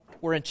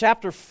We're in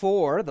chapter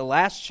 4, the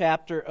last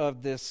chapter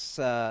of this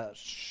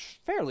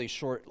fairly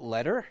short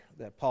letter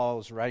that Paul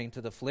is writing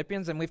to the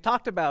Philippians. And we've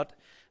talked about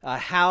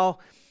how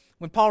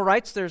when Paul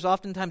writes, there's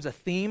oftentimes a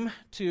theme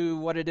to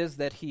what it is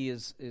that he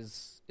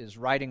is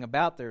writing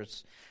about.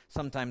 There's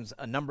sometimes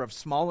a number of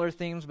smaller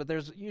themes, but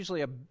there's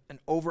usually an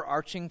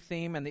overarching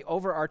theme. And the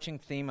overarching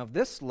theme of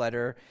this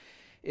letter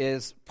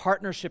is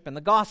partnership in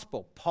the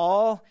gospel.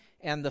 Paul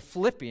and the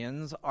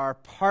Philippians are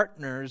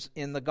partners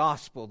in the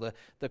gospel.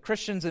 The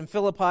Christians in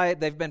Philippi,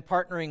 they've been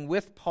partnering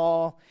with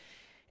Paul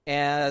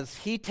as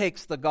he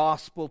takes the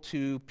gospel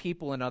to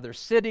people in other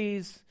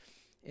cities,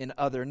 in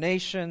other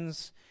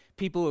nations,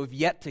 people who have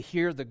yet to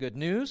hear the good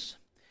news.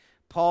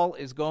 Paul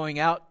is going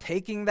out,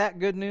 taking that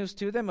good news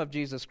to them of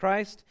Jesus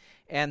Christ,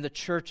 and the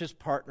church is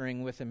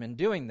partnering with him in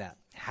doing that.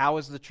 How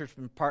has the church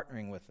been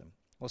partnering with him?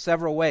 Well,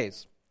 several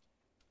ways.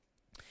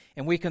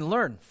 And we can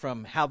learn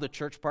from how the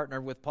church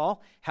partnered with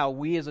Paul, how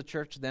we as a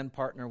church then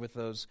partner with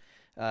those,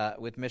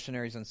 with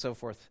missionaries and so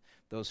forth,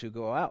 those who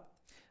go out.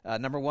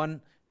 Number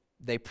one,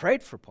 they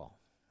prayed for Paul.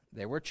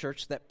 They were a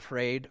church that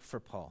prayed for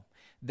Paul.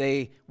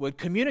 They would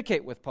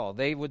communicate with Paul.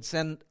 They would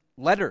send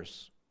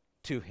letters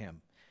to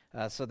him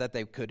so that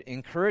they could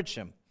encourage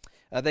him.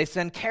 They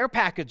send care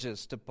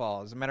packages to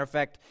Paul. As a matter of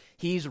fact,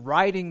 he's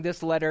writing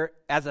this letter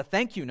as a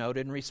thank you note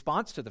in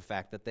response to the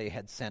fact that they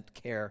had sent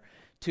care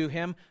to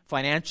him.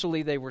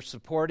 Financially, they were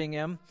supporting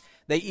him.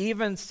 They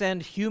even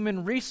send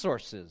human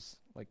resources,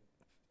 like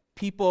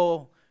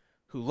people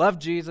who love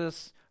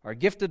Jesus, are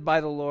gifted by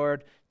the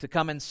Lord, to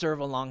come and serve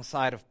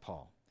alongside of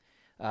Paul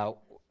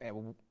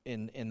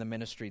in the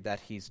ministry that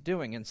he's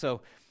doing. And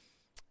so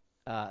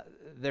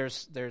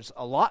there's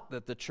a lot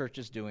that the church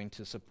is doing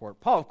to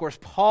support Paul. Of course,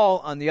 Paul,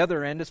 on the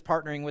other end, is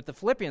partnering with the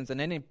Philippians,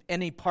 and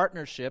any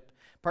partnerships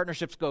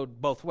go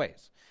both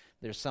ways.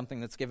 There's something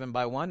that's given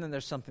by one, and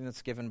there's something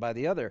that's given by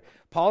the other.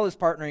 Paul is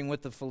partnering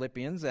with the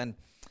Philippians, and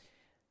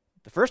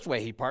the first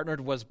way he partnered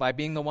was by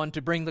being the one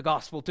to bring the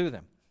gospel to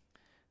them.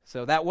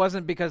 So that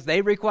wasn't because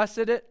they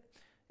requested it.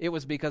 It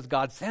was because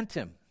God sent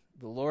him.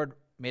 The Lord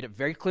made it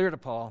very clear to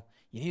Paul,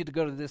 you need to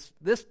go to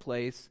this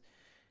place.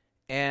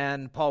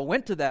 And Paul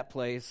went to that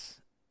place,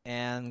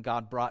 and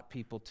God brought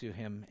people to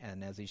him.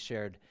 And as he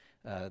shared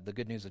the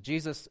good news of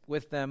Jesus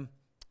with them,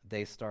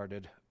 they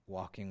started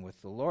walking with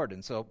the Lord.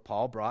 And so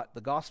Paul brought the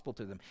gospel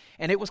to them.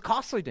 And it was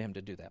costly to him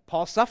to do that.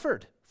 Paul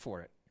suffered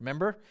for it.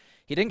 Remember?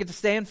 He didn't get to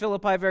stay in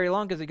Philippi very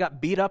long because he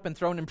got beat up and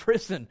thrown in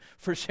prison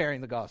for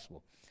sharing the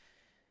gospel.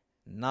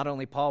 Not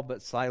only Paul,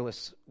 but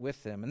Silas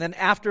with him. And then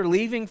after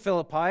leaving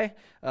Philippi,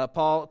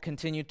 Paul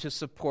continued to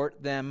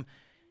support them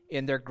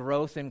in their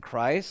growth in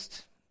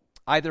Christ,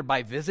 either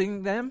by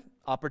visiting them,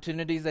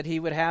 opportunities that he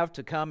would have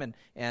to come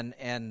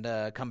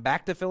and come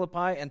back to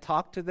Philippi and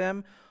talk to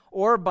them,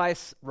 or by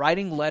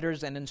writing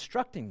letters and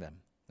instructing them.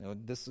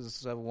 This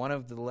is one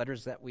of the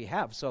letters that we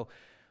have. So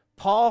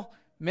Paul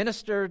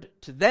ministered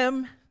to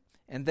them,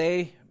 and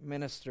they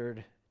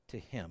ministered to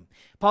him.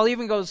 Paul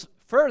even goes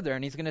further,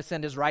 and he's going to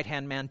send his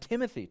right-hand man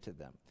Timothy to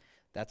them.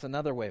 That's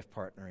another way of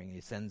partnering.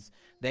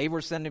 They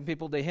were sending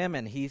people to him,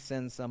 and he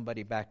sends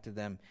somebody back to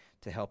them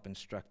to help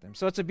instruct them.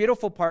 So it's a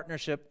beautiful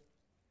partnership.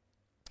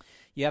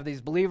 You have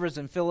these believers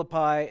in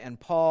Philippi and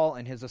Paul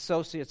and his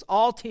associates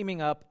all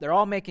teaming up. They're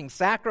all making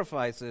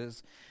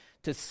sacrifices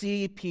to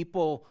see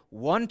people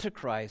won to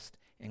Christ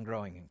and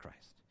growing in Christ.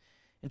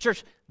 In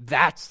church,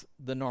 that's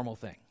the normal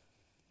thing.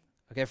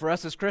 Okay, for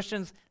us as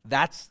Christians,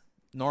 that's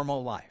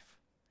normal life.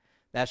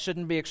 That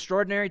shouldn't be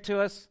extraordinary to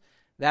us.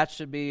 That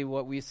should be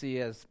what we see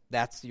as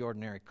that's the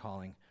ordinary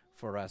calling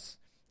for us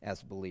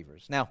as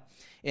believers. Now,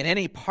 in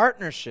any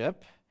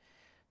partnership,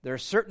 there are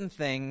certain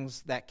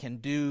things that can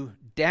do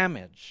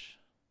damage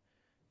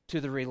to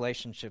the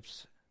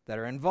relationships that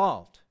are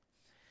involved.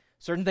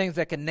 Certain things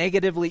that can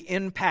negatively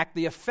impact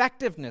the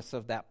effectiveness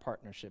of that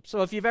partnership.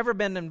 So if you've ever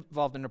been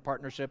involved in a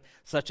partnership,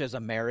 such as a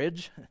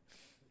marriage,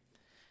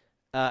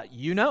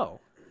 you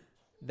know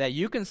that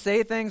you can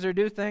say things or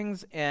do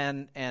things,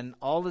 and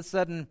all of a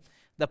sudden,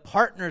 the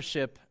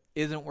partnership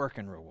isn't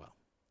working real well.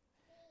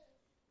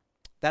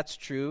 That's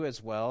true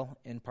as well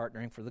in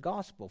partnering for the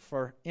gospel.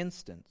 For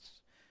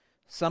instance,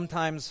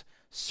 sometimes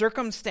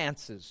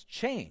circumstances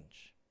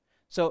change.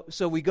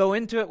 So we go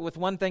into it with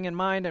one thing in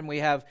mind, and we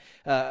have,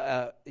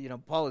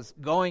 Paul is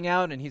going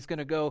out, and he's going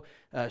to go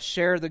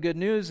share the good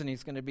news, and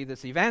he's going to be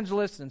this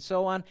evangelist, and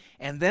so on.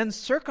 And then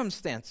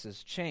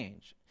circumstances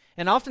change.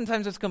 And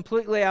oftentimes it's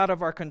completely out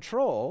of our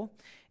control,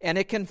 and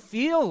it can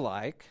feel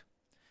like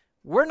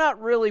we're not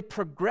really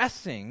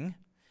progressing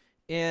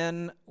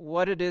in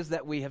what it is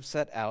that we have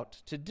set out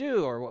to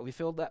do, or what we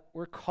feel that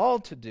we're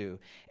called to do.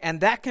 And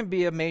that can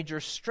be a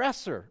major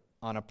stressor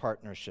on a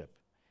partnership.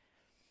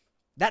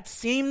 That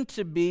seemed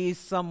to be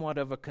somewhat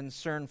of a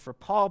concern for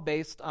Paul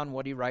based on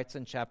what he writes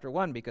in chapter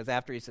 1, because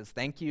after he says,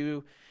 thank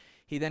you,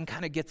 he then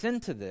kind of gets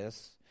into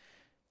this.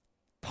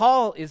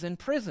 Paul is in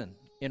prison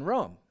in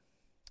Rome,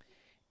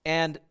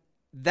 and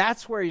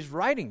that's where he's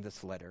writing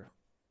this letter,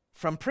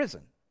 from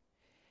prison.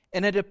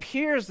 And it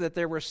appears that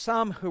there were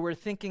some who were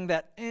thinking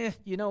that,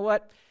 you know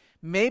what,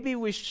 maybe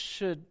we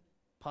should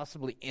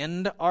possibly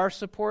end our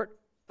support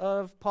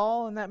of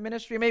Paul in that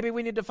ministry. Maybe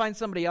we need to find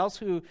somebody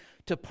else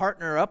to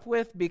partner up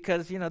with,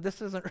 because,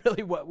 this isn't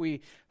really what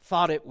we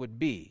thought it would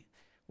be.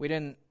 We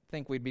didn't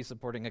think we'd be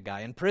supporting a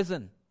guy in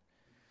prison.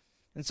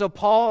 And so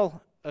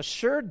Paul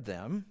assured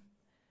them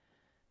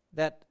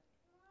that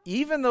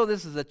even though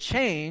this is a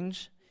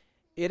change,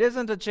 it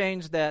isn't a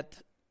change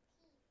that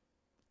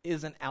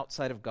isn't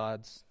outside of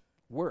God's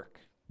work.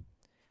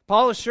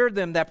 Paul assured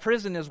them that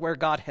prison is where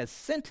God has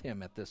sent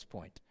him at this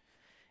point,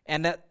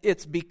 and that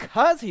it's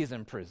because he's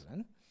in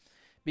prison,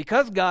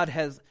 because God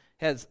has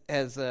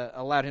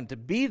allowed him to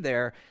be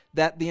there,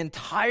 that the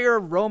entire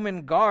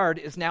Roman guard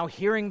is now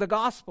hearing the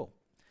gospel.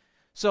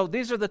 So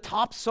these are the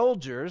top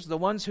soldiers, the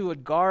ones who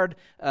would guard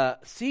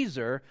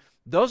Caesar.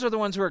 Those are the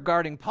ones who are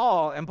guarding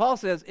Paul. And Paul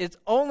says, it's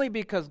only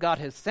because God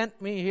has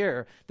sent me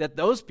here that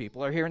those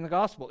people are hearing the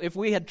gospel. If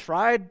we had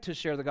tried to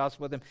share the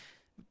gospel with them,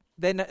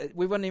 then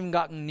we wouldn't even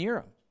gotten near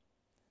them.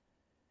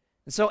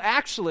 And so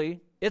actually,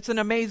 it's an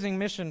amazing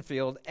mission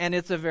field, and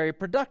it's a very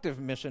productive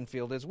mission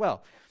field as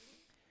well.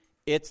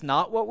 It's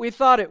not what we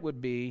thought it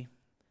would be,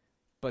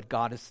 but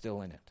God is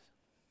still in it.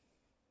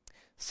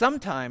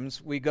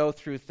 Sometimes we go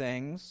through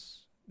things,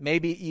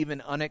 maybe even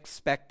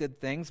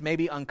unexpected things,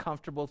 maybe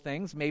uncomfortable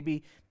things,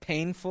 maybe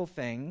painful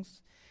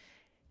things,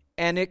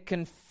 and it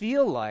can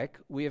feel like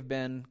we have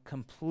been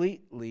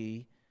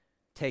completely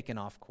taken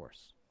off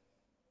course.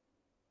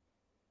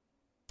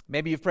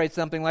 Maybe you've prayed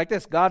something like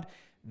this: God,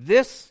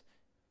 this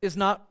is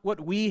not what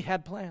we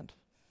had planned.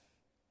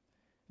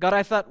 God,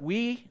 I thought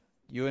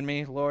you and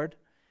me, Lord,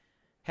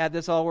 had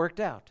this all worked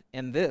out,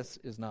 and this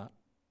is not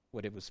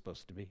what it was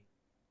supposed to be.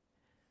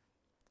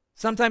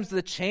 Sometimes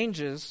the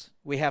changes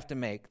we have to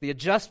make, the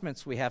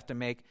adjustments we have to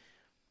make,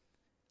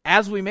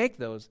 as we make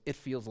those, it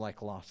feels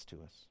like loss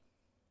to us.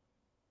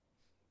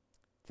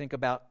 Think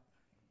about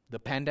the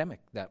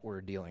pandemic that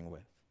we're dealing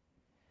with.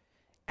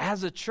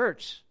 As a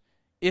church,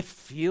 it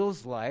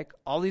feels like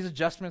all these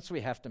adjustments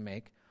we have to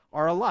make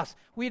are a loss.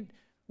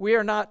 We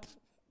are not,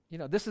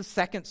 this is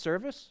second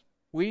service.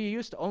 We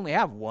used to only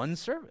have one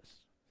service.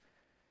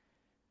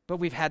 But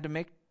we've had to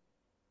make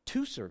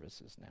 2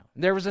 services now.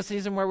 There was a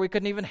season where we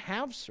couldn't even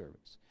have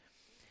service.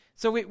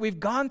 So we've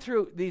gone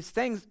through these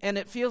things, and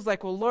it feels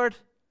like, well, Lord,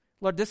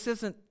 this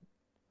isn't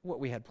what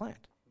we had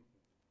planned.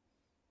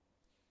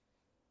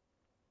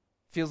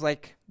 Feels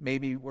like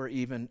maybe we're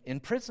even in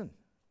prison.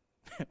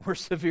 We're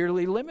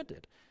severely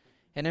limited.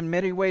 And in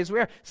many ways we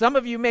are. Some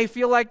of you may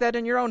feel like that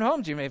in your own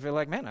homes. You may feel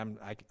like, man,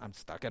 I'm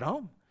stuck at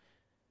home.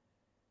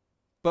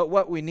 But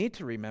what we need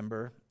to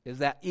remember is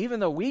that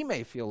even though we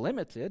may feel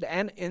limited,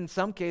 and in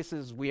some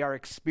cases we are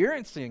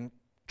experiencing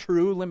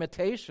true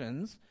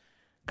limitations,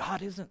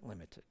 God isn't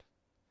limited.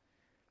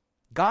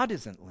 God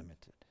isn't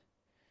limited.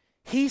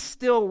 He's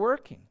still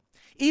working,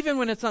 even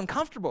when it's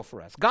uncomfortable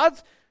for us.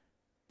 God's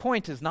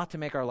point is not to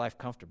make our life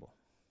comfortable.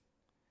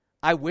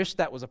 I wish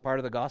that was a part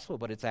of the gospel,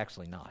 but it's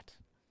actually not.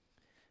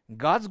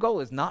 God's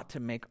goal is not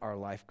to make our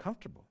life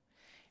comfortable.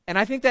 And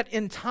I think that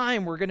in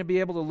time we're going to be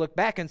able to look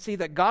back and see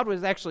that God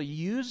was actually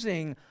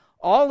using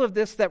all of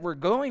this that we're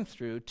going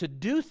through to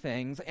do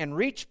things and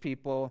reach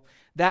people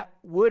that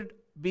would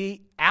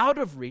be out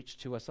of reach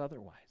to us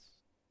otherwise.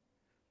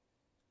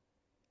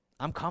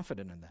 I'm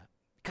confident in that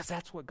because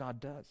that's what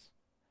God does.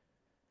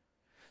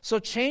 So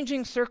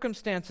changing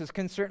circumstances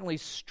can certainly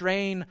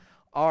strain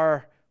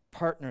our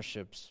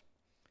partnerships.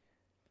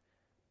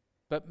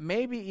 But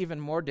maybe even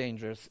more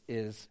dangerous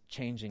is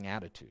changing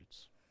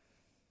attitudes.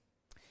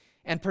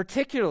 And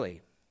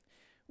particularly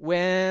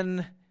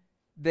when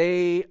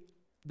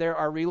there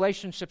are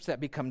relationships that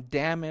become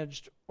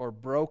damaged or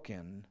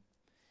broken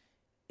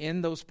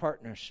in those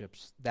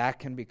partnerships, that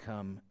can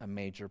become a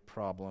major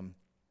problem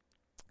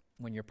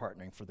when you're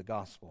partnering for the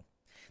gospel.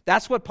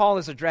 That's what Paul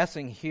is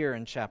addressing here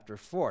in chapter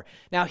 4.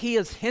 Now, he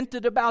has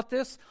hinted about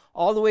this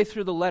all the way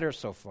through the letter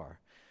so far.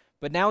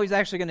 But now he's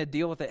actually going to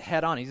deal with it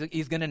head on.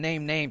 He's going to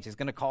name names. He's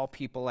going to call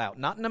people out.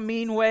 Not in a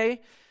mean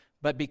way,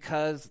 but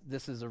because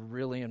this is a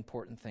really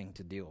important thing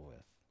to deal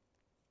with.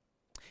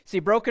 See,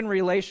 broken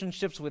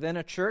relationships within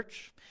a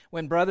church,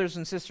 when brothers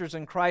and sisters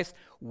in Christ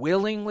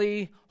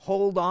willingly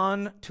hold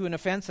on to an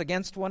offense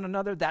against one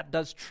another, that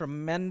does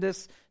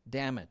tremendous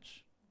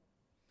damage.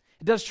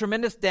 It does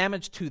tremendous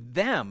damage to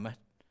them,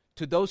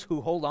 to those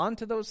who hold on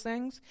to those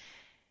things,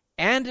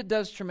 and it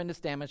does tremendous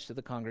damage to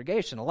the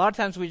congregation. A lot of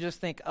times we just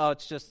think, oh,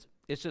 it's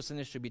just an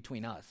issue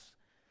between us.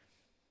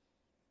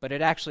 But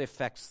it actually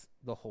affects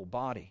the whole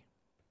body.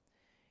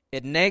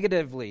 It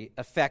negatively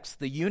affects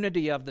the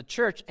unity of the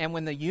church, and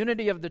when the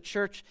unity of the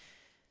church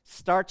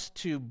starts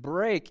to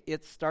break,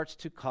 it starts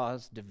to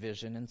cause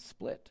division and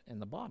split in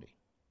the body.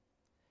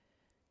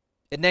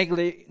 It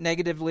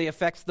negatively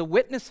affects the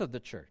witness of the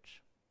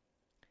church.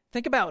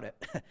 Think about it.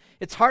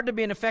 It's hard to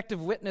be an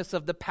effective witness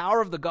of the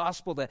power of the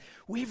gospel that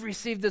we've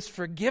received this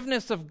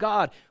forgiveness of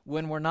God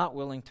when we're not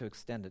willing to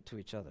extend it to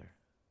each other.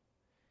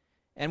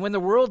 And when the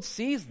world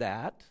sees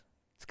that,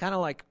 it's kind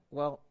of like,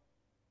 well,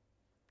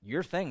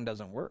 your thing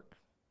doesn't work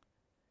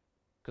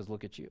because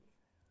look at you.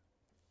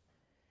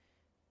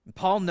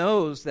 Paul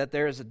knows that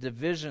there is a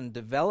division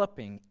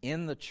developing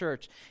in the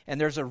church, and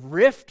there's a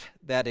rift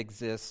that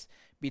exists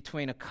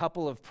between a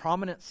couple of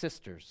prominent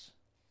sisters.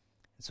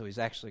 And so he's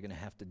actually going to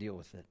have to deal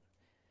with it.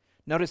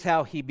 Notice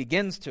how he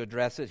begins to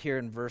address it here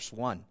in verse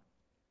 1.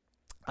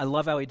 I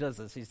love how he does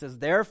this. He says,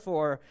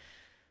 "Therefore,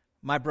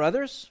 my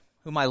brothers,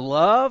 whom I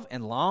love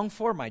and long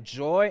for, my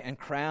joy and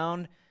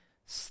crown,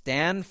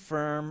 stand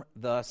firm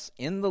thus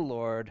in the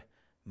Lord,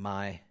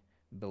 my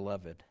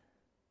beloved."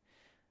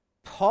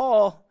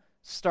 Paul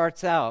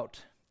starts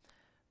out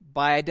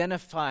by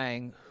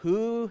identifying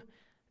who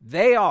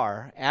they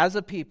are as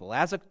a people,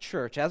 as a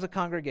church, as a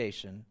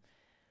congregation,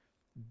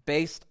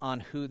 based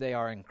on who they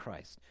are in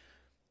Christ.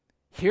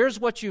 Here's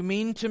what you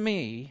mean to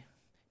me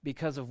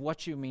because of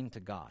what you mean to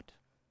God.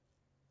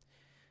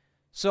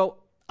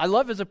 So I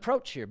love his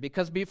approach here,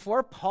 because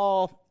before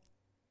Paul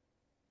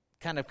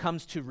kind of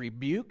comes to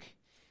rebuke,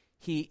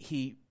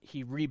 he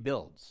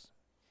rebuilds.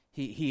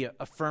 He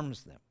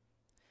affirms them.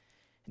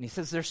 And he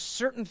says there's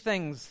certain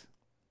things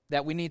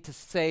that we need to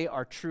say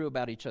are true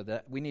about each other,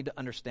 that we need to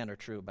understand are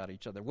true about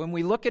each other. When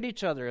we look at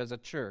each other as a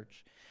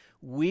church,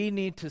 we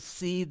need to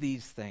see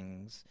these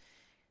things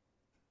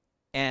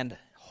and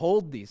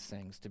hold these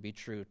things to be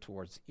true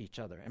towards each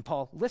other. And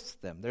Paul lists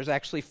them. There's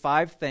actually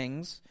 5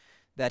 things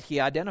that he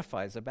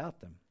identifies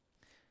about them.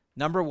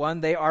 Number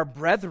 1, they are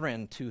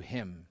brethren to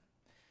him.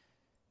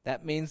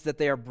 That means that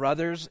they are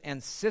brothers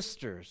and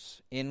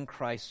sisters in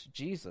Christ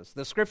Jesus.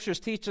 The scriptures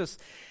teach us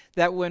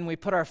that when we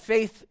put our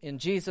faith in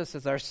Jesus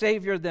as our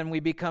Savior, then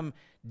we become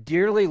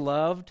dearly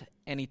loved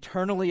and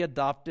eternally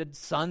adopted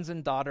sons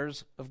and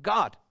daughters of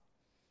God.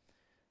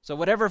 So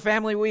whatever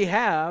family we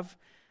have,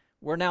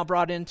 we're now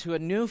brought into a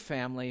new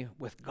family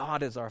with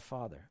God as our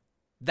Father.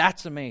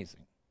 That's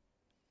amazing.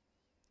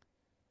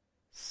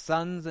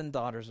 Sons and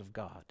daughters of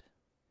God.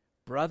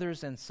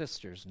 Brothers and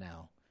sisters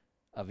now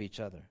of each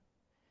other.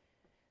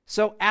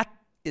 So at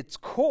its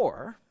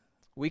core,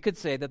 we could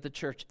say that the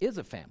church is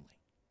a family.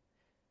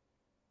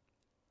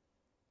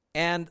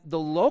 And the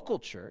local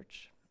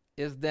church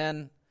is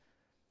then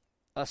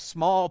a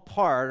small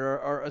part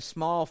or a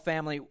small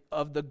family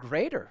of the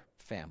greater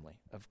family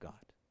of God.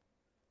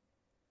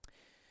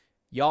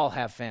 Y'all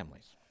have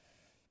families.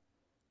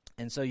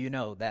 And so you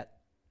know that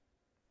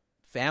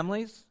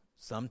families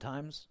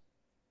sometimes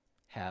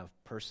have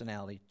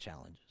personality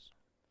challenges.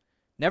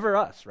 Never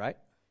us, right?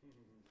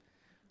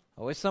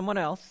 Always someone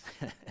else.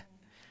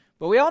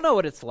 But we all know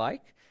what it's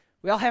like.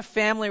 We all have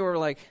family where we're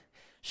like,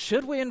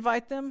 should we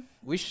invite them?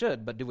 We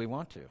should, but do we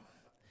want to?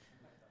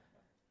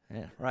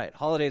 Yeah, right.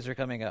 Holidays are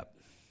coming up.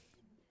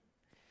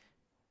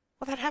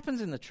 Well, that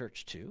happens in the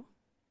church too.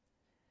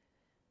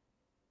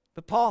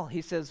 But Paul,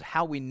 he says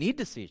how we need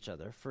to see each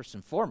other, first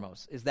and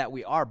foremost, is that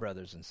we are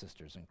brothers and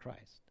sisters in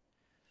Christ.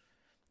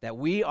 That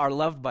we are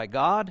loved by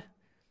God,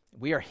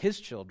 we are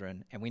his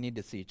children, and we need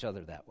to see each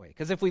other that way.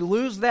 Because if we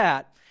lose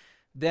that,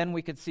 then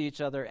we could see each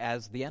other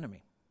as the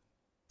enemy.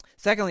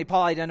 Secondly,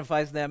 Paul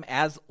identifies them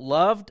as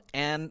loved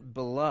and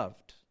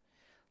beloved.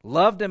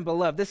 Loved and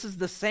beloved. This is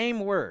the same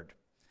word.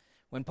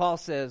 When Paul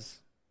says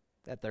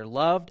that they're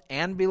loved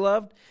and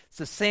beloved, it's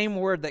the same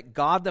word that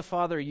God the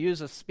Father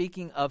uses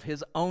speaking of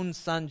his own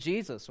Son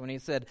Jesus when he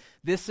said,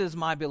 "This is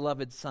my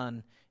beloved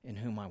Son in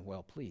whom I'm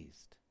well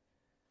pleased."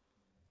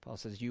 Paul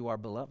says, you are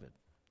beloved.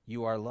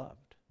 You are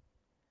loved.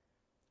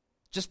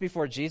 Just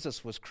before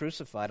Jesus was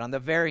crucified, on the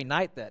very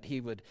night that he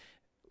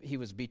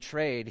was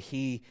betrayed,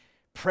 he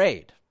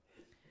prayed.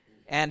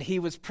 And he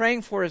was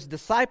praying for his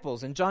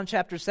disciples. In John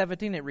chapter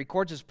 17, it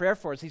records his prayer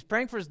for us. He's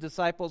praying for his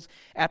disciples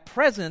at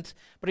present,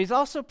 but he's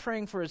also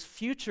praying for his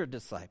future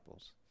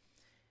disciples.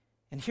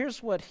 And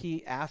here's what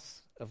he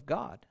asks of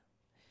God.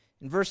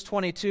 In verse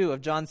 22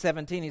 of John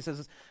 17, he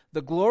says,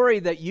 "The glory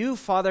that you,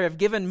 Father, have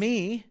given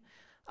me,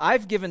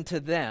 I've given to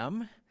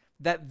them,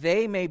 that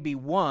they may be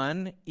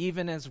one,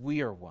 even as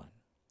we are one."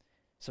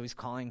 So he's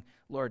calling,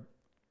 Lord,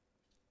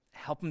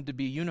 help them to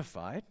be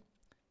unified.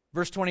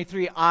 Verse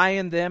 23, "I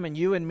and them and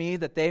you and me,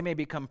 that they may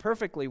become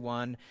perfectly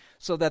one,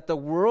 so that the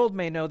world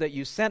may know that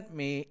you sent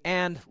me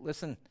and,"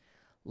 listen,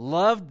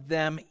 "loved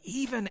them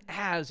even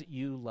as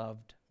you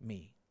loved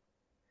me."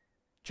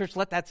 Church,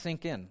 let that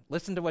sink in.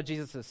 Listen to what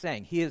Jesus is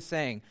saying. He is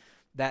saying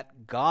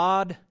that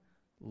God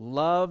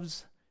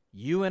loves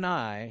you and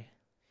I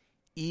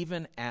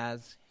even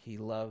as he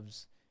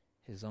loves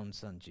his own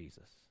Son,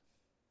 Jesus.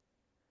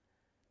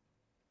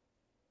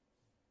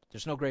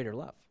 There's no greater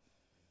love.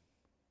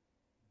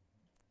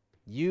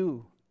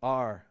 You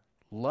are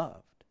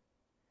loved.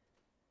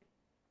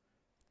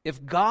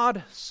 If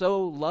God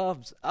so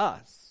loves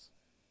us,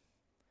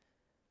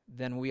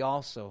 then we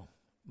also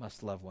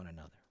must love one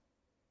another.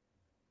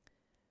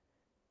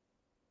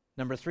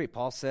 Number 3,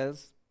 Paul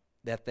says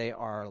that they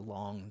are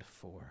longed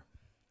for.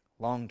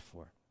 Longed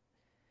for.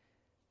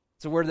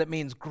 It's a word that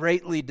means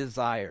greatly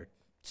desired.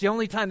 It's the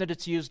only time that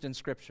it's used in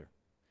Scripture.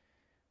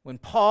 When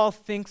Paul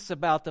thinks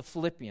about the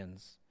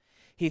Philippians,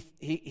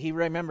 he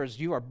remembers,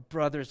 you are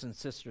brothers and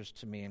sisters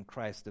to me in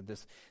Christ, of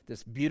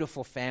this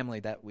beautiful family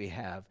that we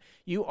have.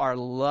 You are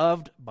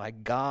loved by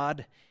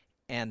God,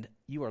 and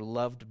you are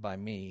loved by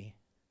me.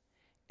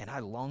 and I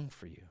long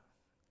for you.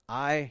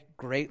 I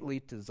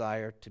greatly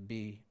desire to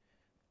be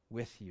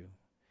with you.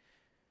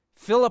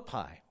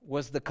 Philippi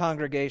was the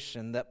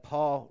congregation that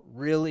Paul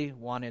really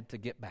wanted to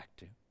get back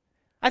to.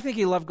 I think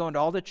he loved going to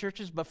all the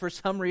churches, but for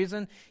some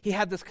reason, he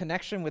had this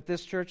connection with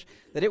this church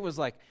that it was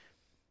like,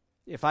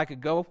 if I could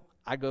go,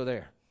 I'd go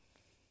there.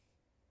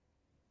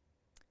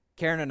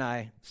 Karen and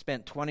I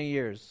spent 20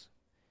 years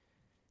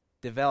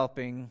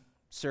developing,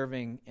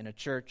 serving in a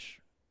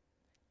church,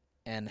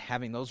 and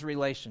having those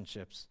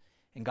relationships,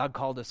 and God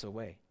called us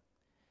away.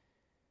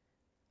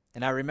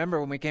 And I remember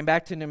when we came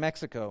back to New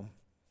Mexico,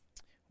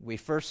 we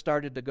first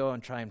started to go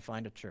and try and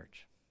find a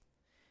church.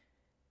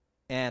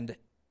 And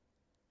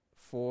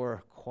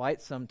for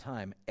quite some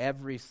time,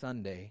 every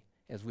Sunday,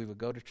 as we would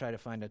go to try to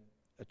find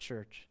a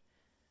church,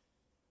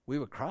 we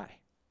would cry.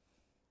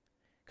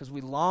 Because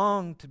we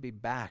longed to be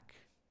back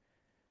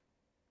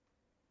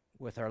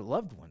with our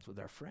loved ones, with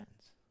our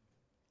friends.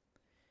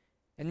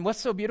 And what's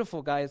so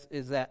beautiful, guys,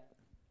 is that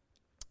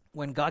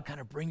when God kind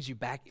of brings you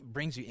back,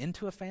 brings you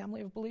into a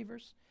family of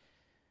believers,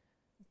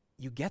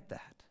 you get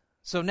that.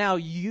 So now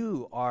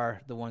you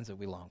are the ones that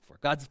we long for.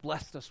 God's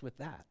blessed us with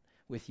that,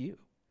 with you.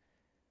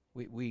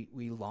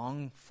 We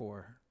long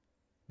for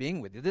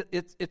being with you.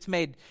 It's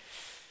made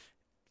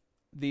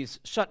these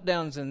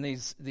shutdowns and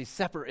these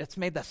it's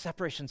made that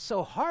separation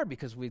so hard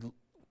because we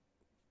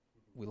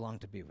long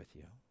to be with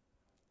you.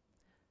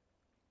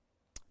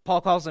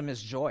 Paul calls them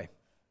his joy.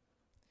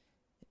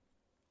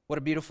 What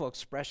a beautiful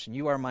expression.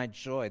 You are my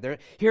joy.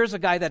 Here's a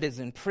guy that is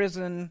in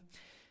prison,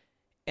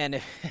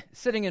 and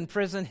sitting in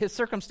prison, his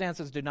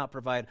circumstances do not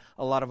provide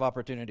a lot of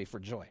opportunity for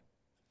joy.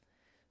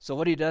 So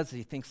what he does is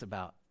he thinks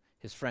about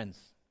his friends,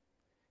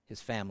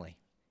 his family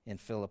in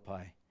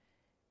Philippi,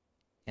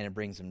 and it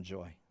brings him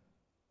joy.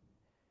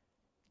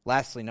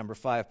 Lastly, number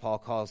 5, Paul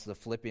calls the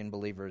Philippian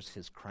believers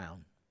his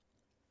crown.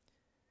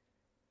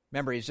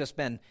 Remember, he's just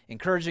been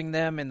encouraging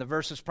them in the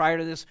verses prior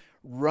to this.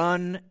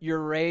 Run your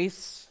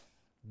race.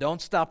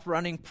 Don't stop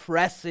running.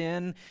 Press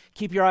in.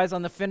 Keep your eyes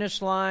on the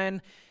finish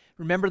line.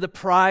 Remember the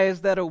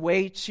prize that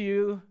awaits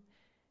you.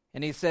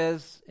 And he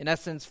says, in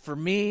essence, for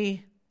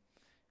me,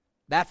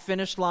 that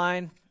finish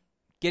line,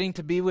 getting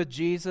to be with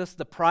Jesus,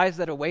 the prize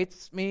that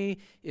awaits me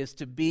is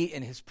to be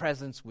in his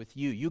presence with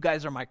you. You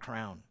guys are my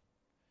crown.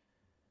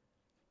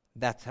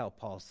 That's how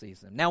Paul sees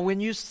them. Now, when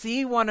you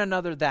see one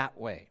another that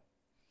way,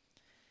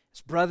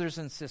 as brothers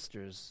and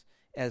sisters,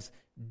 as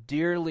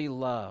dearly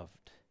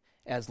loved,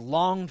 as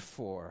longed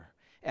for,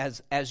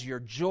 as your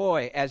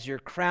joy, as your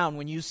crown,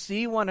 when you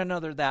see one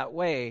another that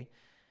way,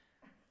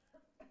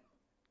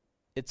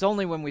 it's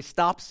only when we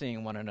stop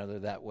seeing one another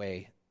that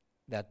way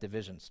that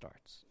division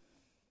starts.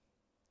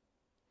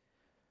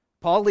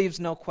 Paul leaves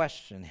no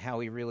question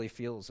how he really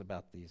feels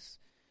about these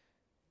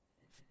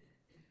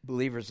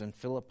believers in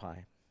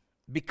Philippi.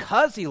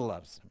 Because he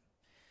loves them,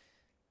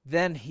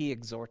 then he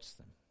exhorts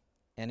them.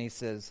 And he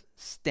says,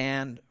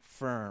 stand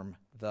firm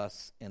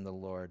thus in the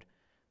Lord,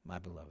 my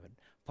beloved.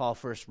 Paul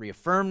first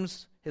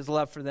reaffirms his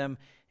love for them,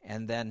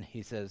 and then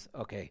he says,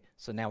 okay,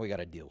 so now we got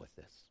to deal with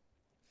this.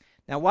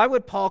 Now, why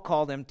would Paul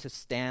call them to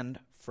stand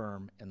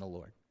firm in the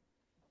Lord?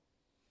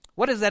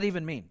 What does that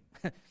even mean?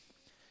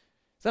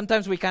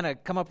 Sometimes we kind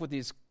of come up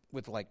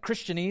with like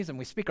Christianese, and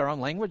we speak our own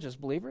language as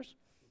believers.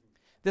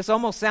 This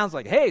almost sounds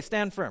like, hey,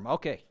 stand firm.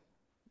 Okay,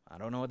 I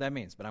don't know what that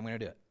means, but I'm going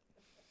to do it.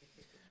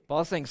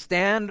 Paul's saying,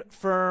 stand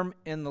firm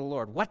in the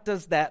Lord. What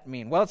does that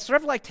mean? Well, it's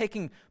sort of like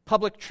taking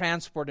public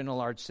transport in a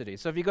large city.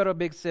 So if you go to a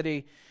big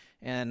city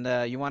and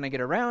you want to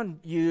get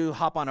around, you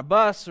hop on a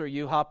bus or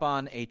you hop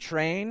on a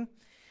train.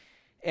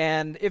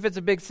 And if it's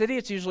a big city,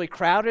 it's usually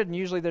crowded, and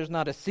usually there's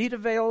not a seat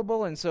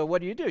available. And so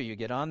what do? You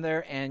get on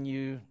there and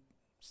you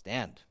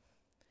stand.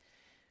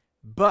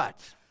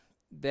 But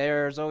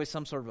there's always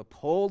some sort of a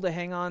pole to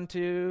hang on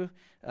to,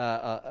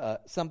 a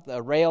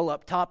rail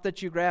up top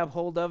that you grab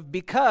hold of,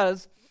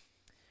 because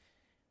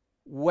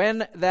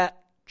when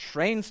that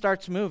train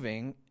starts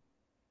moving,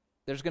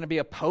 there's going to be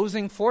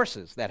opposing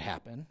forces that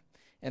happen.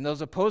 And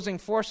those opposing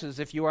forces,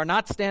 if you are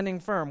not standing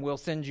firm, will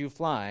send you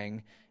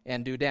flying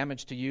and do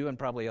damage to you and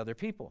probably other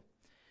people.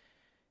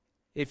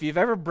 If you've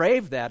ever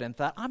braved that and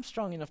thought, I'm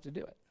strong enough to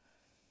do it.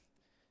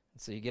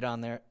 And so you get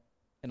on there,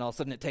 and all of a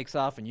sudden it takes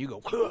off, and you go,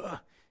 "Whoa,"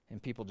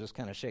 and people just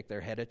kind of shake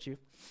their head at you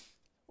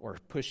or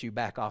push you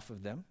back off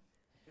of them.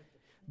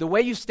 The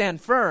way you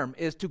stand firm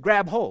is to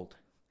grab hold.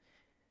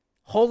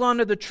 Hold on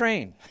to the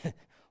train.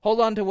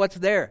 Hold on to what's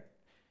there,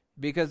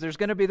 because there's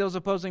going to be those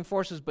opposing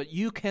forces, but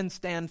you can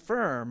stand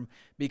firm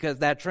because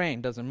that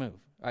train doesn't move.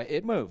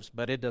 It moves,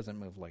 but it doesn't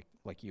move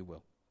like you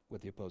will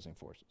with the opposing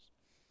forces.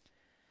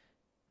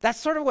 That's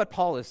sort of what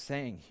Paul is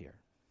saying here.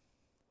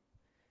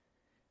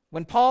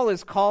 When Paul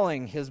is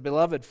calling his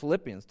beloved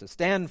Philippians to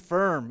stand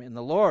firm in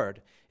the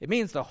Lord, it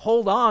means to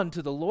hold on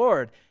to the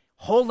Lord,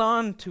 hold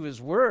on to his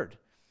word.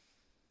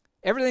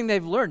 Everything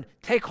they've learned,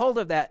 take hold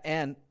of that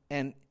and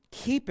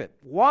keep it.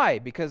 Why?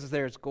 Because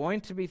there's going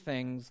to be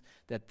things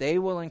that they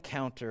will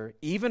encounter,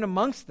 even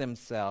amongst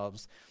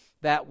themselves,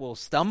 that will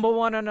stumble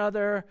one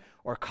another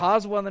or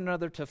cause one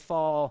another to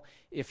fall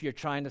if you're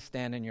trying to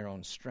stand in your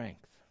own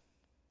strength.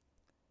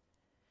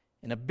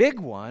 And a big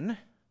one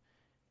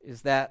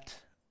is that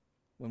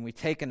when we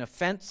take an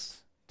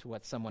offense to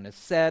what someone has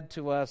said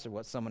to us or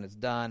what someone has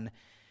done,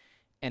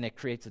 and it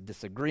creates a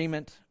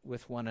disagreement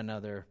with one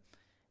another,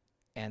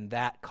 and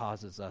that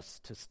causes us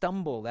to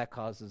stumble, that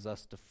causes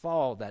us to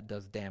fall, that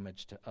does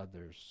damage to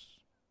others.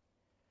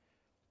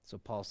 So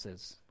Paul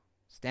says,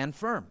 stand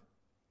firm.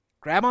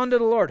 Grab onto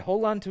the Lord.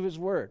 Hold on to his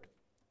word.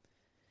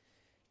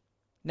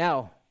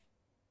 Now,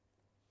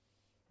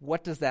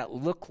 what does that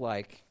look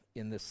like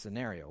in this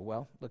scenario?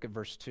 Well, look at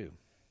verse 2.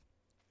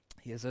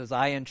 He says,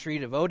 I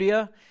entreat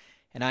Evodia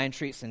and I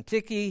entreat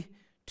Syntyche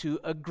to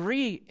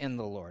agree in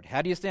the Lord.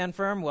 How do you stand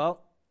firm?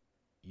 Well,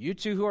 you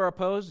two who are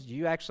opposed,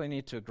 you actually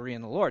need to agree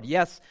in the Lord.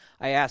 Yes,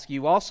 I ask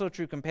you also,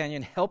 true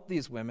companion, help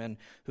these women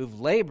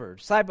who've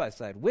labored side by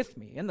side with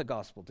me in the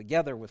gospel,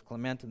 together with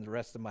Clement and the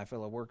rest of my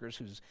fellow workers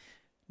whose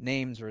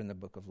names are in the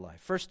book of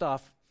life. First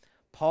off,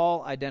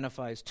 Paul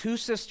identifies two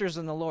sisters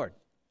in the Lord.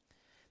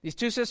 These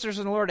two sisters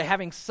in the Lord are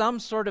having some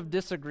sort of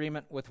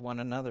disagreement with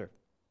one another.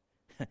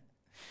 Of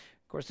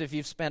course, if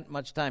you've spent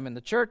much time in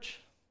the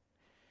church,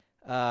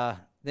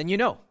 then you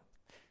know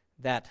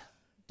that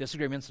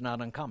disagreements are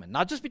not uncommon.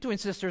 Not just between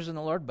sisters in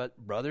the Lord, but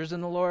brothers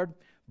in the Lord,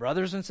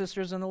 brothers and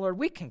sisters in the Lord.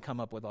 We can come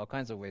up with all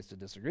kinds of ways to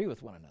disagree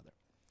with one another.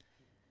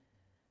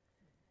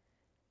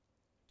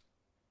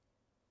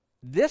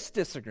 This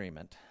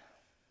disagreement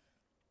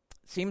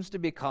seems to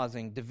be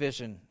causing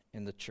division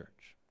in the church.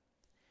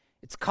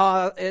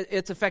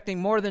 It's affecting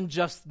more than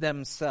just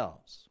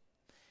themselves.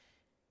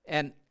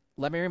 And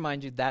let me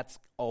remind you, that's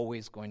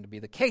always going to be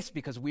the case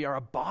because we are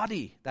a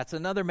body. That's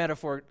another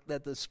metaphor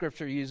that the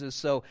scripture uses.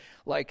 So,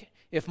 like,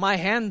 if my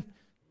hand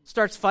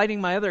starts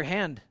fighting my other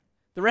hand,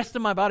 the rest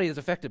of my body is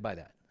affected by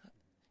that.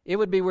 It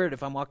would be weird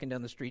if I'm walking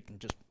down the street and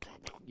just,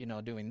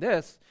 doing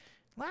this.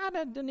 I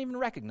didn't even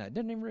recognize it,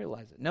 didn't even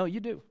realize it. No, you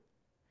do.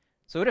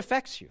 So it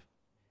affects you.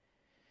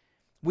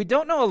 We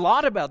don't know a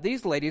lot about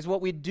these ladies.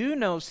 What we do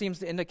know seems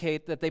to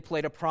indicate that they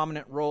played a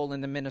prominent role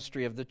in the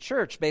ministry of the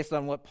church based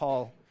on what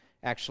Paul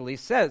actually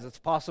says. It's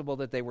possible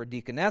that they were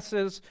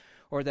deaconesses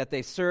or that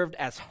they served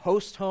as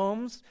host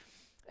homes,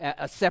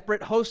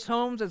 separate host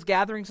homes as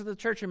gatherings of the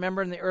church.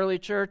 Remember in the early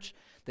church,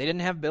 they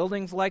didn't have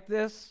buildings like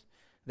this.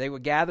 They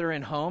would gather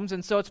in homes.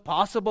 And so it's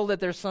possible that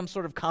there's some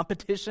sort of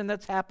competition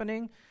that's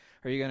happening.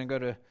 Are you going to go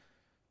to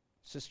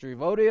Sister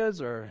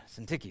Evodia's or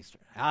Syntyche's?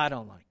 I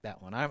don't like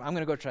that one. I'm going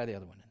to go try the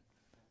other one.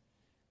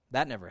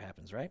 That never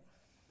happens, right?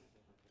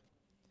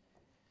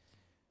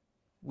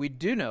 We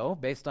do know,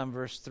 based on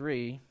verse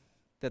 3,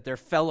 that they're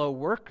fellow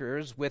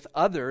workers with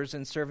others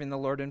in serving the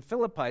Lord in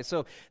Philippi.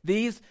 So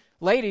these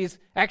ladies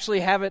actually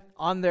have it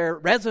on their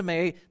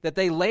resume that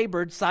they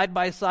labored side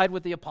by side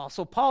with the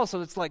Apostle Paul.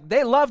 So it's like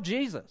they love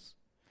Jesus.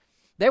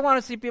 They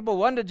want to see people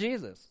won to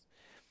Jesus.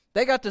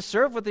 They got to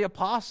serve with the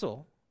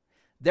apostle.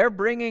 They're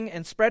bringing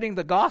and spreading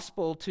the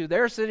gospel to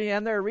their city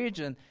and their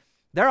region.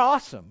 They're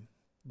awesome,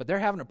 but they're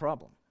having a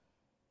problem.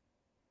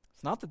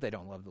 It's not that they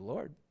don't love the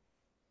Lord.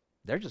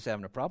 They're just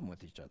having a problem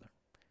with each other.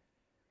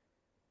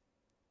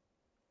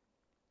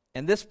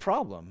 And this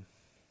problem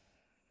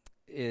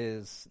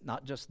is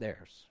not just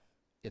theirs.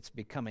 It's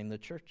becoming the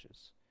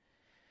church's.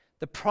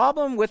 The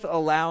problem with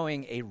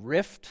allowing a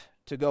rift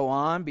to go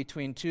on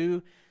between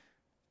two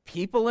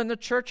people in the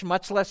church,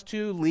 much less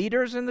two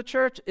leaders in the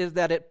church, is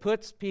that it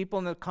puts people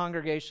in the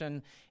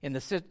congregation in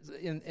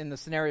the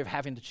scenario of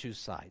having to choose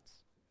sides.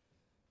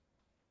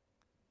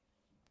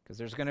 Because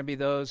there's going to be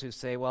those who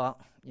say, well,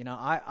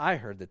 I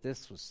heard that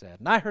this was said,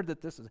 and I heard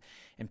that this is,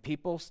 and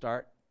people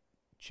start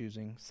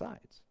choosing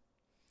sides.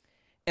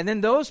 And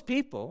then those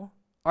people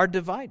are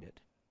divided.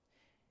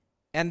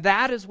 And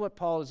that is what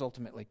Paul is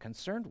ultimately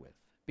concerned with,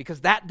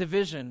 because that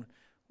division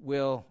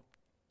will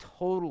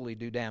totally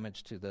do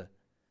damage to the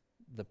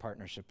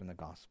partnership in the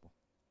gospel.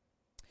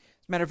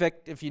 As a matter of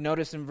fact, if you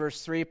notice in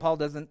verse 3, Paul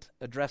doesn't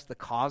address the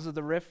cause of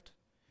the rift.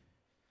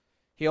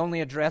 He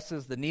only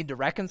addresses the need to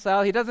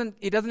reconcile. He doesn't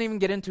even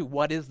get into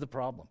what is the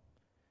problem.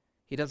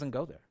 He doesn't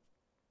go there.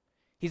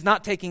 He's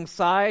not taking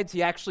sides.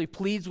 He actually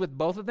pleads with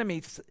both of them.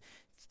 He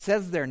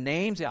says their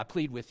names. I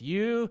plead with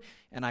you,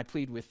 and I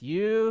plead with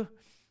you.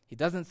 He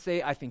doesn't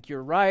say, I think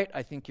you're right,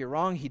 I think you're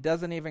wrong. He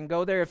doesn't even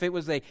go there. If it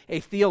was a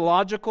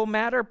theological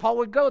matter, Paul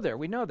would go there.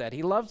 We know that.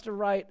 He loves to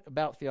write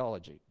about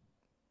theology,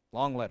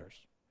 long letters.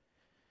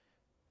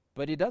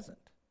 But he doesn't.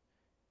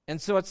 And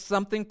so it's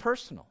something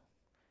personal.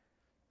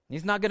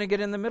 He's not going to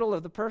get in the middle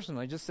of the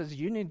personal. He just says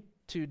you need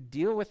to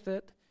deal with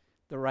it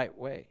the right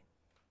way.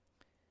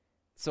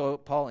 So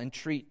Paul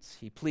entreats,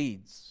 he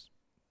pleads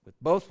with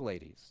both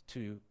ladies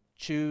to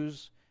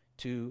choose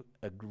to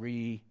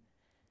agree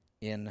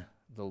in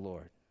the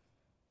Lord.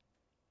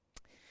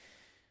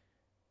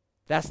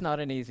 That's not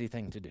an easy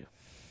thing to do.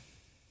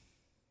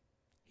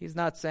 He's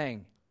not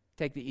saying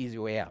take the easy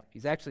way out.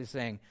 He's actually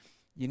saying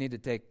you need to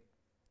take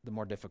the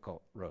more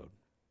difficult road.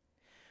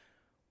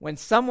 When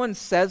someone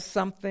says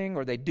something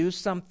or they do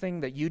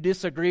something that you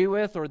disagree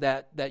with or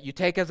that you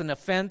take as an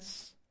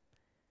offense,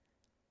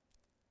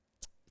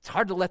 it's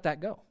hard to let that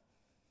go.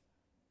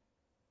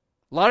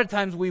 A lot of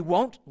times we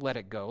won't let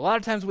it go. A lot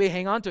of times we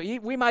hang on to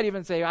it. We might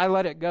even say, I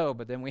let it go,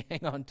 but then we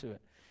hang on to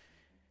it.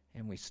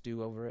 And we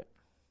stew over it.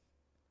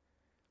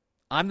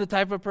 I'm the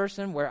type of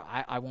person where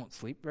I won't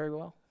sleep very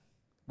well.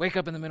 Wake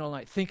up in the middle of the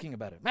night thinking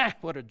about it.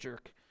 What a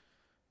jerk.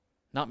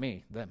 Not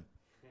me, them.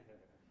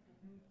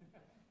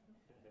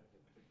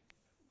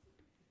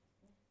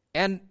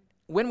 And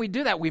when we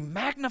do that, we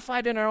magnify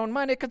it in our own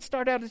mind. It could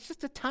start out as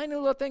just a tiny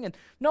little thing, and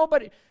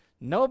nobody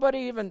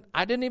even,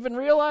 I didn't even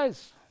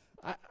realize.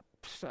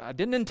 I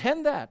didn't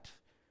intend that.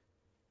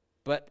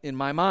 But in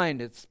my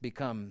mind, it's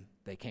become,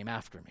 they came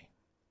after me.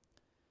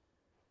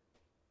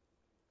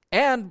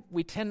 And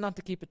we tend not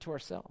to keep it to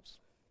ourselves.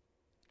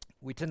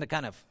 We tend to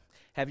kind of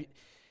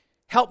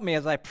help me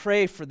as I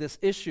pray for this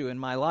issue in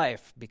my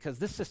life, because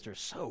this sister is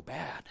so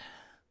bad.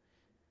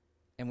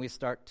 And we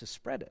start to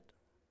spread it.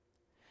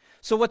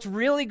 So what's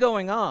really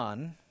going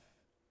on,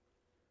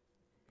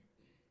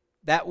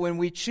 that when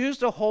we choose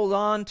to hold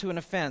on to an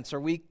offense or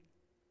we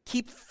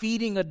keep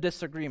feeding a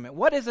disagreement,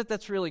 what is it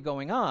that's really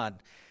going on?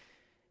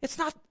 It's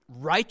not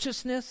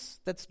righteousness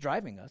that's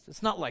driving us.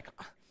 It's not like,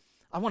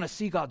 I want to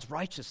see God's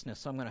righteousness,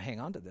 so I'm going to hang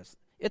on to this.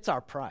 It's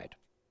our pride.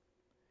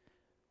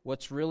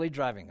 What's really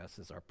driving us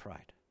is our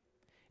pride.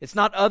 It's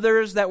not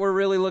others that we're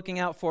really looking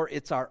out for.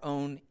 It's our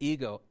own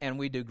ego. And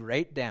we do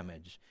great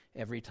damage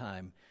every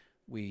time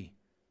we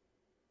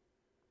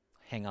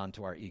hang on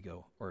to our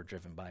ego or are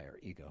driven by our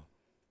ego.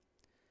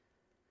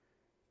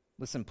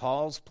 Listen,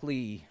 Paul's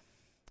plea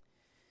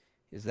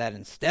is that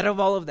instead of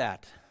all of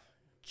that,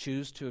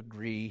 choose to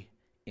agree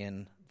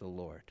in the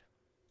Lord.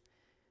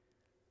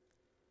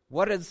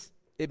 What does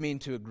it mean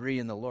to agree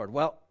in the Lord?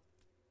 Well,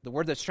 the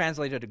word that's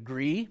translated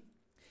agree,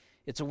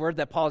 it's a word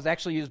that Paul has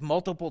actually used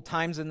multiple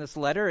times in this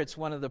letter. It's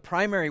one of the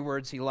primary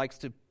words he likes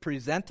to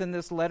present in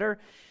this letter.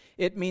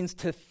 It means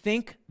to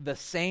think the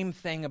same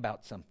thing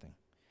about something.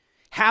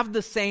 Have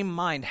the same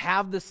mind,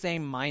 have the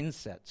same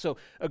mindset. So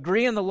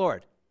agree in the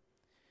Lord.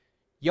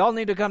 Y'all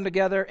need to come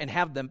together and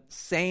have the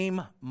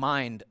same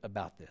mind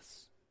about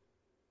this.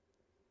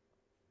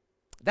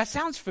 That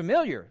sounds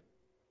familiar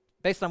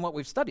based on what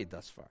we've studied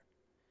thus far.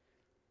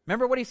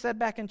 Remember what he said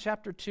back in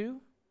chapter 2?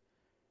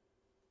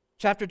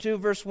 Chapter 2,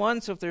 verse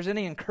 1, so if there's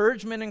any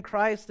encouragement in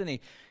Christ,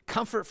 any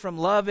comfort from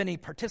love, any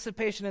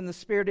participation in the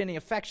Spirit, any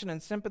affection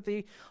and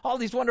sympathy, all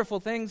these wonderful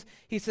things,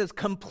 he says,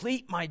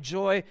 complete my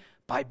joy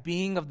by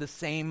being of the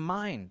same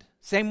mind.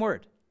 Same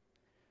word.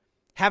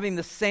 Having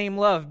the same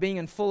love, being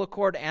in full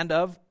accord and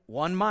of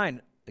one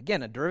mind.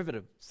 Again, a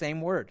derivative,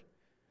 same word.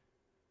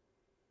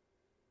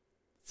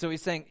 So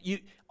he's saying,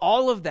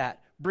 all of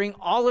that, bring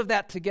all of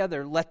that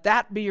together. Let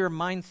that be your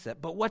mindset.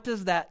 But what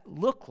does that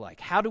look like?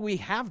 How do we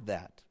have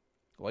that?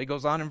 Well, he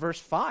goes on in verse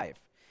 5.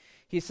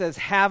 He says,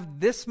 have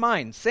this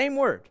mind, same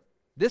word,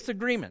 this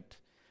agreement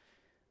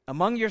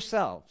among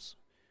yourselves,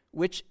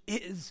 which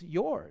is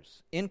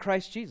yours in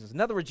Christ Jesus.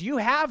 In other words, you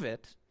have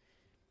it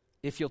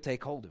if you'll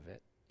take hold of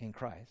it in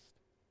Christ.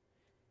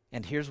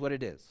 And here's what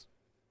it is.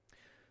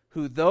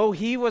 Who, though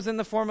he was in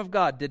the form of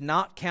God, did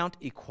not count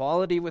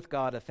equality with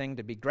God a thing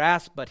to be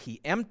grasped, but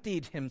he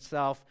emptied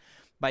himself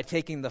by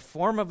taking the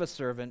form of a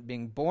servant,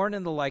 being born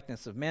in the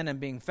likeness of men, and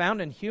being found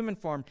in human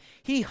form,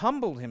 he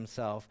humbled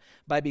himself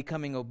by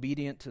becoming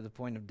obedient to the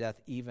point of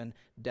death, even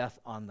death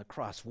on the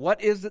cross.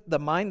 What is it, the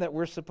mind that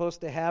we're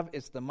supposed to have?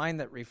 It's the mind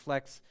that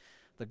reflects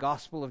the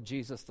gospel of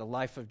Jesus, the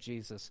life of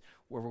Jesus,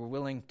 where we're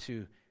willing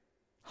to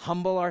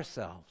humble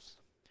ourselves.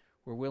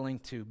 We're willing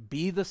to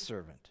be the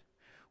servant.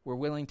 We're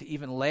willing to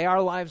even lay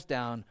our lives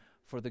down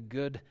for the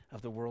good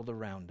of the world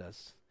around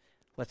us.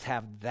 Let's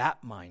have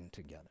that mind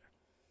together.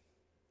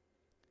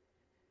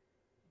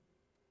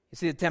 You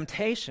see, the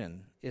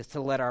temptation is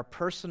to let our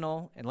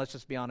personal, and let's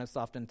just be honest,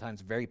 oftentimes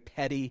very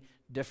petty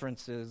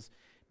differences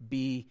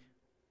be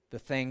the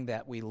thing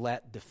that we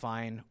let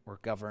define or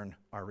govern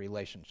our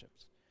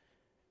relationships.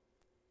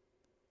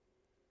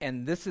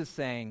 And this is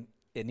saying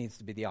it needs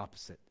to be the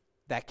opposite.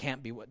 That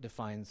can't be what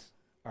defines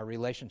our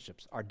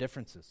relationships, our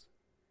differences.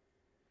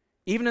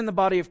 Even in the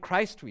body of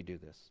Christ, we do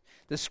this.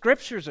 The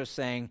scriptures are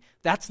saying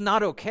that's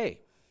not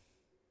okay.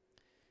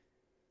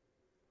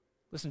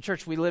 Listen,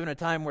 church, we live in a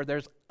time where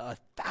there's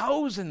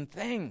 1,000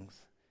 things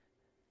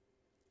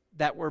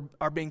that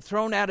are being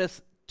thrown at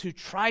us to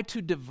try to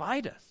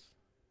divide us.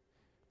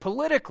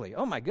 Politically,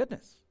 oh my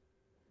goodness.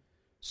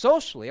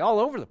 Socially, all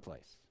over the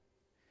place.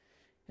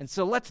 And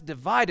so let's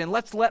divide and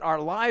let's let our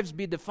lives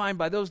be defined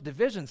by those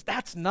divisions.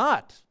 That's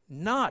not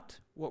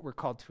what we're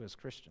called to as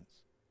Christians.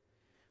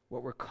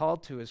 What we're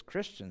called to as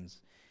Christians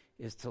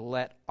is to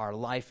let our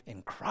life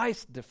in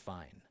Christ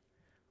define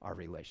our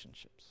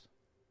relationships.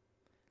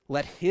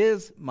 Let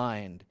his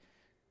mind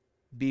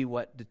be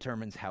what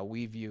determines how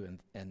we view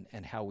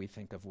and how we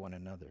think of one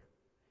another.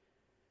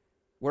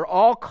 We're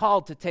all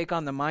called to take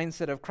on the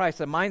mindset of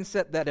Christ, a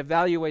mindset that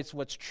evaluates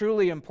what's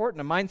truly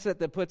important, a mindset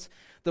that puts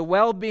the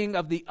well-being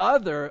of the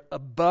other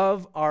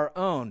above our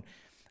own,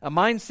 a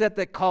mindset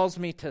that calls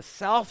me to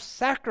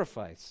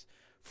self-sacrifice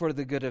for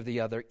the good of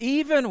the other,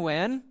 even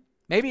when,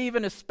 maybe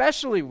even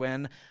especially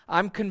when,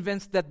 I'm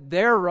convinced that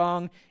they're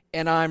wrong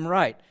and I'm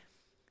right.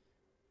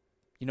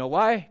 You know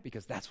why?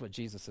 Because that's what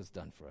Jesus has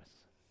done for us.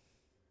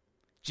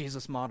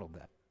 Jesus modeled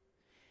that.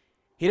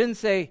 He didn't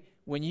say,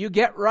 when you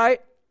get right,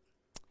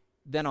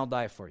 then I'll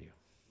die for you.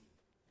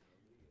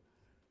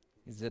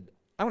 He said,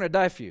 I'm going to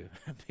die for you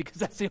because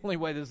that's the only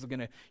way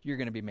you're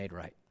going to be made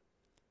right.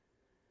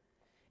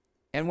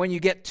 And when you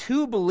get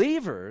two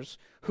believers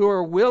who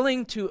are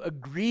willing to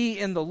agree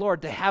in the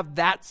Lord, to have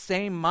that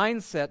same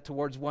mindset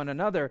towards one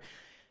another,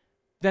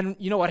 then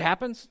you know what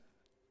happens?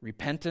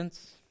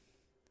 Repentance,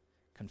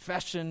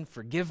 confession,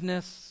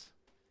 forgiveness,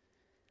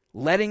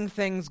 letting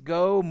things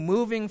go,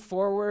 moving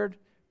forward,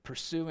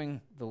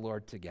 pursuing the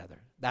Lord together.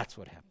 That's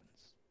what happens.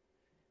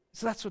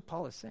 So that's what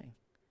Paul is saying.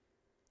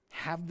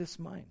 Have this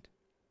mind.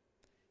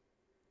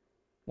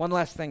 One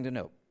last thing to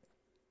note.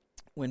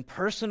 When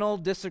personal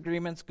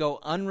disagreements go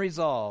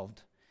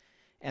unresolved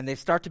and they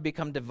start to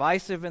become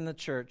divisive in the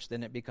church,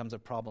 then it becomes a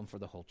problem for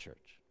the whole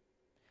church.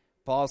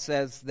 Paul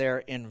says there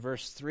in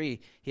verse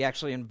 3, he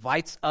actually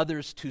invites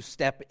others to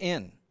step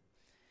in.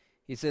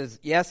 He says,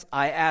 yes,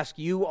 I ask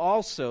you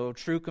also,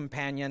 true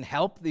companion,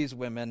 help these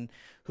women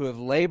who have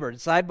labored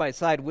side by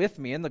side with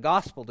me in the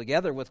gospel,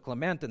 together with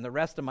Clement and the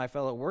rest of my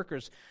fellow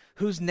workers,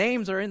 whose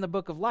names are in the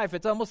book of life.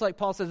 It's almost like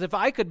Paul says, if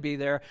I could be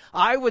there,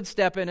 I would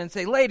step in and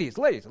say, ladies,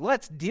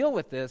 let's deal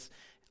with this.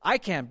 I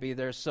can't be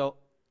there, so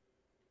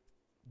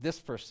this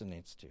person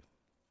needs to.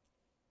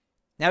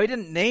 Now, he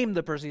didn't name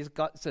the person. He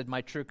said,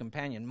 my true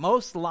companion.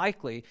 Most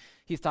likely,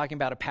 he's talking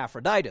about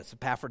Epaphroditus.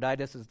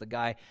 Epaphroditus is the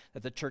guy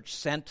that the church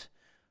sent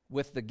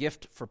with the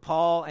gift for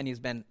Paul, and he's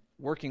been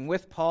working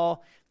with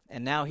Paul,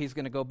 and now he's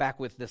going to go back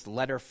with this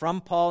letter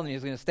from Paul, and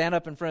he's going to stand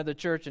up in front of the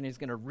church, and he's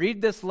going to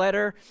read this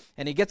letter,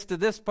 and he gets to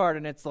this part,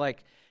 and it's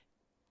like,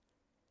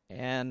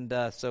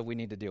 so we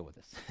need to deal with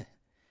this.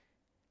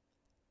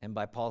 And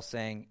by Paul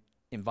saying,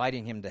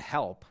 inviting him to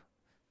help,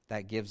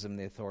 that gives him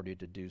the authority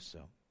to do so.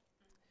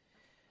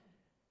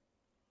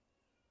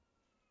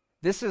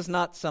 This is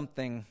not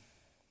something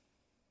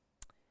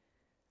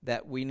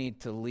that we need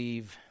to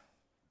leave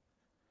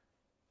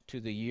to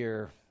the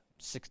year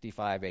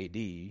 65 AD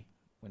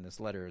when this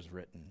letter is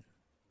written.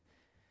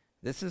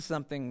 This is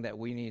something that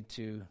we need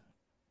to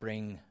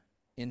bring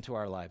into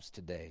our lives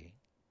today.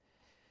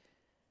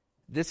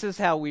 This is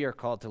how we are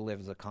called to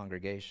live as a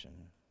congregation.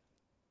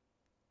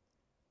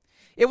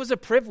 It was a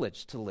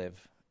privilege to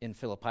live in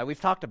Philippi. We've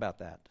talked about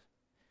that.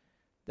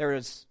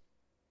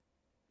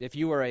 If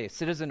you were a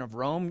citizen of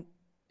Rome,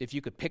 if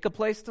you could pick a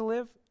place to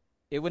live,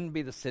 it wouldn't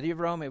be the city of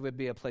Rome, it would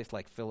be a place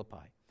like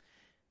Philippi.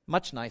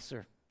 Much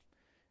nicer.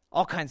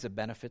 All kinds of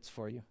benefits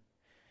for you.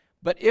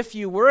 But if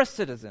you were a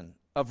citizen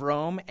of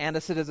Rome and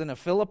a citizen of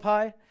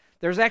Philippi,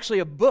 there's actually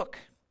a book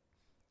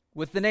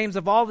with the names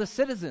of all the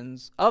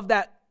citizens of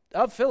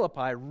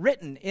Philippi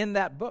written in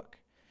that book.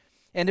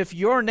 And if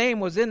your name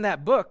was in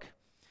that book,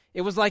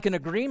 it was like an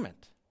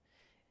agreement.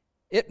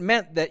 It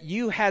meant that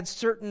you had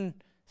certain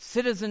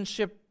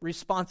citizenship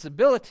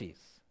responsibilities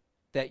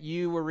that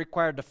you were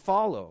required to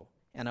follow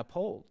and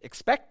uphold,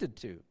 expected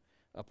to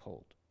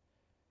uphold.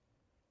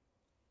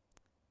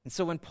 And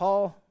so when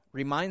Paul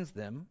reminds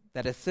them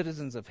that as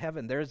citizens of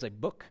heaven, there is a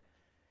book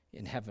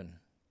in heaven,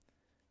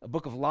 a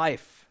book of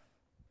life,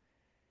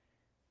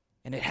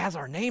 and it has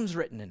our names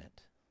written in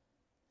it.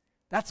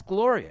 That's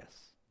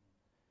glorious.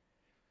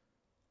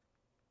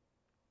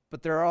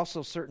 But there are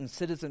also certain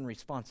citizen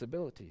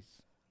responsibilities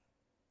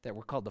that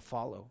we're called to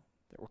follow,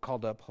 that we're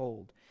called to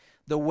uphold.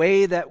 The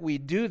way that we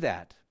do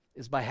that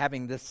is by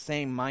having this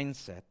same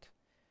mindset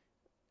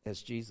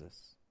as Jesus.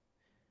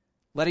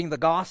 Letting the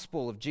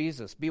gospel of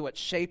Jesus be what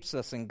shapes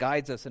us and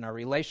guides us in our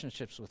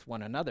relationships with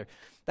one another.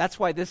 That's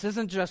why this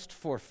isn't just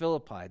for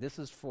Philippi. This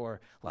is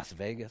for Las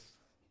Vegas.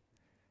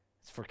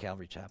 It's for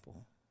Calvary Chapel.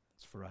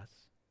 It's for us.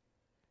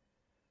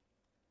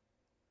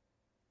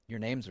 Your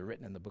names are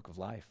written in the book of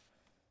life.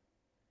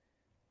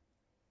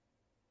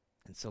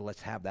 And so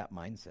let's have that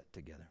mindset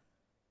together.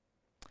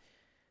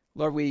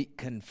 Lord, we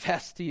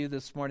confess to you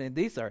this morning,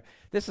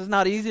 this is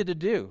not easy to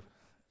do.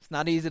 It's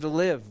not easy to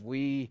live.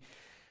 We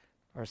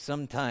are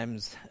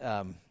sometimes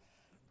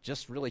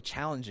just really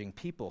challenging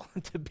people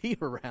to be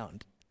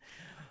around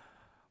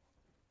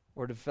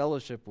or to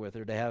fellowship with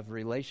or to have a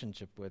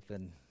relationship with.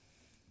 And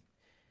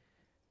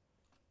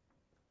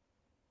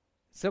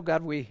so,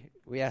 God, we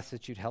ask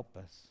that you'd help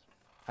us.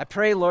 I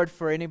pray, Lord,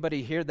 for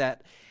anybody here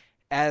that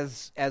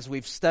as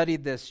we've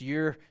studied this,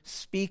 you're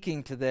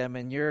speaking to them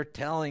and you're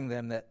telling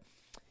them that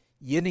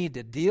you need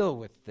to deal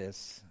with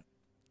this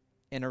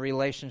in a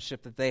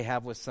relationship that they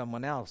have with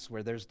someone else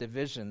where there's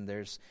division,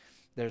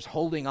 there's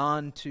holding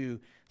on to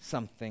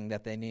something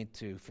that they need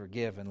to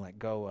forgive and let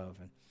go of.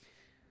 And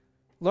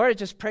Lord, I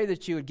just pray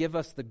that you would give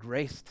us the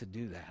grace to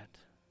do that.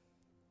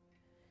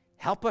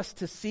 Help us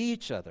to see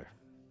each other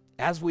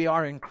as we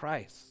are in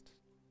Christ.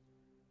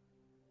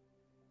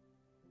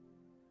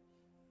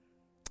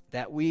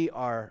 That we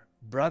are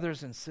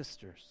brothers and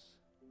sisters.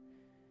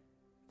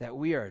 That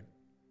we are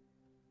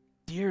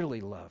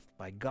dearly loved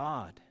by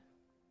God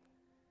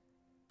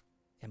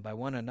and by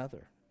one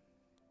another.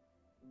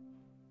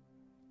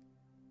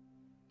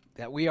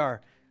 That we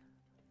are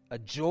a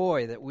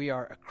joy, that we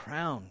are a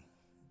crown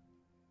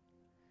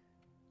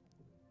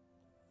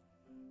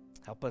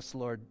Help us,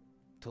 Lord,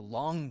 to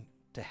long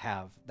to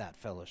have that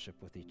fellowship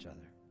with each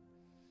other.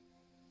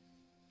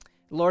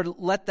 Lord,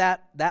 let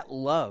that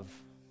love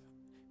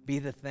be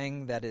the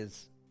thing that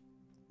is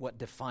what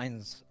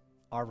defines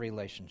our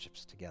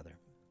relationships together.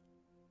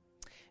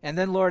 And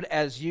then, Lord,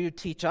 as you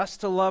teach us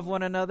to love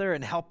one another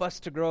and help us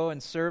to grow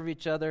and serve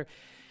each other,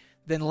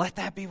 then let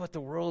that be what the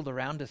world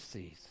around us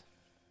sees.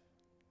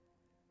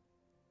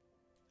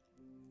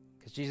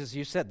 Because, Jesus,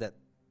 you said that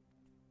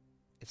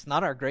it's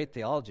not our great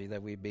theology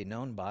that we be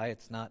known by.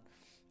 It's not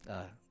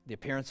the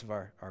appearance of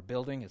our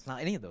building. It's not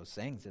any of those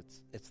things.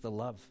 It's the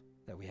love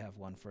that we have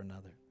one for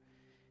another.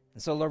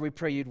 And so, Lord, we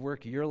pray you'd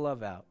work your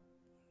love out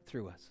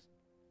through us.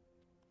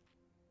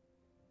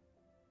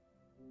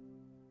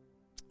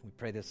 We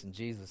pray this in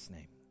Jesus'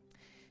 name.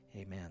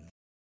 Amen.